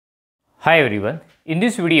Hi everyone, in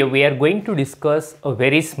this video we are going to discuss a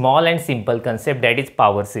very small and simple concept, that is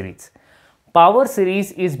power series. Power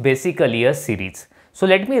series is basically a series. So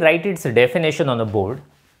let me write its definition on the board.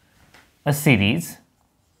 A series.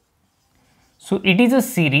 So it is a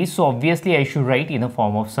series, so obviously I should write in the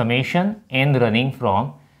form of summation n running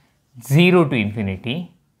from 0 to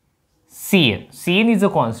infinity. Cn is a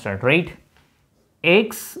constant, right?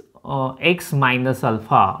 x minus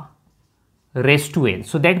alpha raised to n.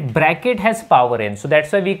 So that bracket has power n. So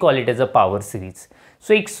that's why we call it as a power series.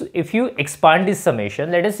 So if you expand this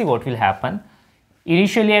summation, let us see what will happen.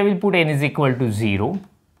 Initially I will put n is equal to 0.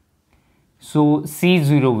 So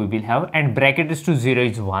C0 we will have, and bracket is to 0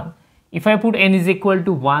 is 1. If I put n is equal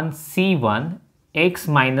to 1, C1 x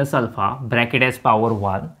minus alpha, bracket has power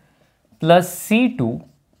 1, plus C2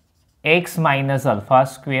 x minus alpha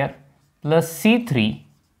square, plus C3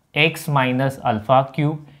 x minus alpha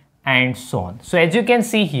cube, and so on. So as you can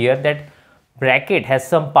see here that bracket has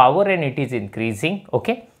some power and it is increasing.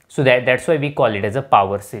 Okay, so that's why we call it as a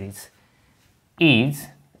power series. Is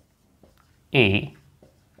a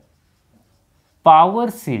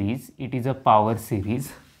power series, it is a power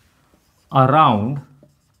series around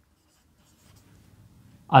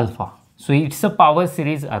alpha. So it's a power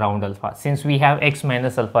series around alpha, since we have x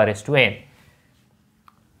minus alpha raised to n,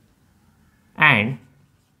 and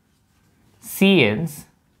Cn's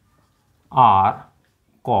are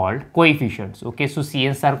called coefficients. Okay, so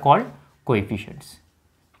Cn's are called coefficients.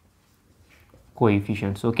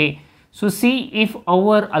 Okay, so see if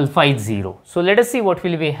our alpha is 0. So let us see what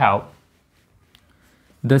will we have.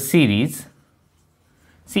 The series,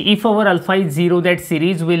 see if our alpha is 0, that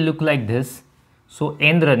series will look like this. So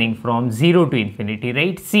n running from 0 to infinity,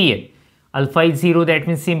 right? Cn, alpha is 0, that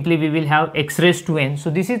means simply we will have x raised to n. So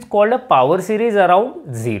this is called a power series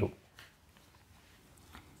around 0.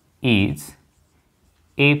 Is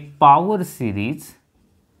a power series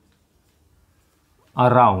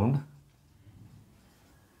around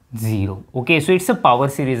 0. Okay, so it's a power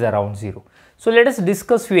series around 0. So let us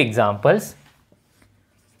discuss few examples.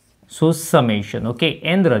 So summation, okay,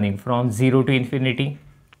 n running from 0 to infinity,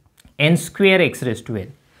 n square x raised to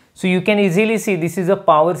n. So you can easily see this is a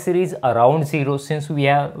power series around 0, since we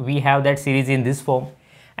have that series in this form.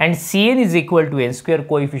 And Cn is equal to n square,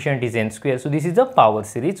 coefficient is n square. So this is a power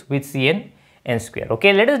series with Cn n square.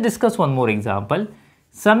 Okay, let us discuss one more example.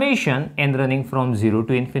 Summation n running from 0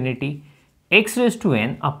 to infinity, x raised to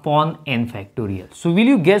n upon n factorial. So will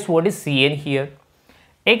you guess what is Cn here?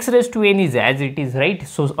 X raised to n is as it is, right?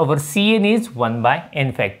 So our Cn is 1 by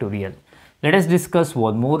n factorial. Let us discuss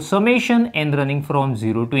one more. Summation n running from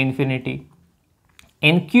 0 to infinity,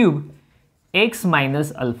 n cube x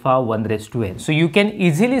minus alpha 1 raised to n. So you can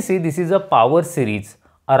easily see this is a power series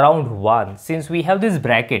around 1, since we have this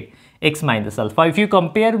bracket x minus alpha. If you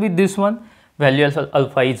compare with this one, value of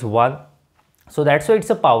alpha is 1. So that's why it's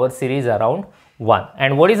a power series around 1.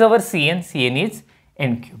 And what is our Cn? Cn is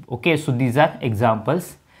n cube. Okay, so these are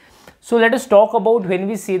examples. So let us talk about when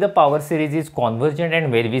we say the power series is convergent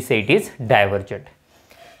and when we say it is divergent.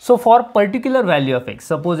 So for particular value of x,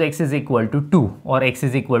 suppose x is equal to 2 or x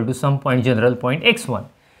is equal to some point, general point x1.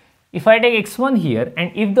 If I take x1 here,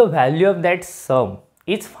 and if the value of that sum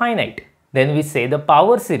is finite, then we say the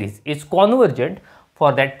power series is convergent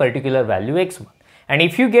for that particular value x1. And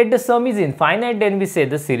if you get the sum is infinite, then we say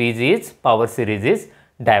the power series is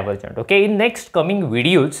divergent. Okay, in next coming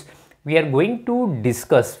videos, we are going to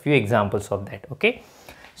discuss few examples of that. Okay,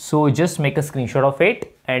 so just make a screenshot of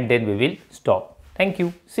it and then we will stop. Thank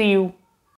you. See you.